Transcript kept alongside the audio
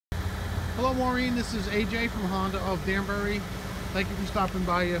Hello Maureen, this is AJ from Honda of Danbury. Thank you for stopping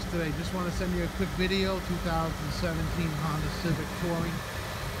by yesterday. Just want to send you a quick video, 2017 Honda Civic Touring.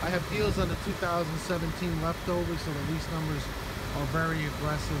 I have deals on the 2017 leftovers, so the lease numbers are very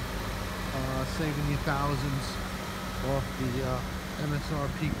aggressive, saving you thousands off the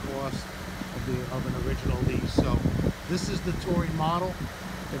MSRP cost of an original lease. So this is the Touring model.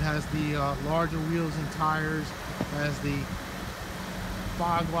 It has the larger wheels and tires, has the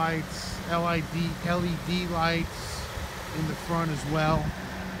fog lights, LED lights in the front as well,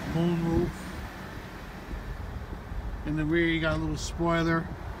 moonroof. In the rear you got a little spoiler,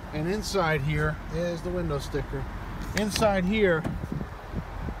 and inside here, there's the window sticker. Inside here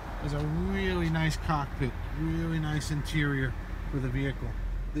is a really nice cockpit, really nice interior for the vehicle.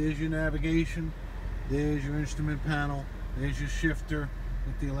 There's your navigation, there's your instrument panel, there's your shifter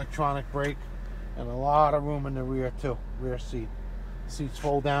with the electronic brake, and a lot of room in the rear too, rear seat. Seats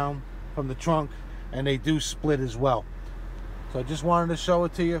fold down from the trunk, and they do split as well. So I just wanted to show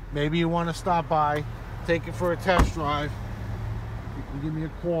it to you. Maybe you want to stop by, take it for a test drive. You can give me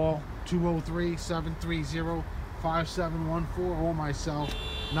a call, 203-730-5714, or myself,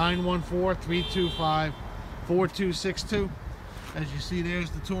 914-325-4262. As you see, there's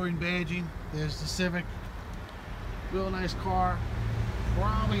the Touring badging, there's the Civic. Real nice car,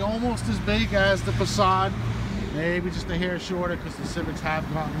 probably almost as big as the Passat. Maybe just a hair shorter because the Civics have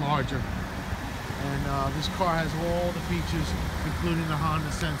gotten larger. And this car has all the features, including the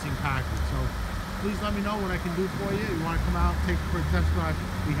Honda sensing package. So please let me know what I can do for you. You want to come out, take it for a test drive,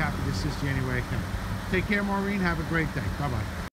 be happy to assist you any way I can. Take care, Maureen. Have a great day. Bye-bye.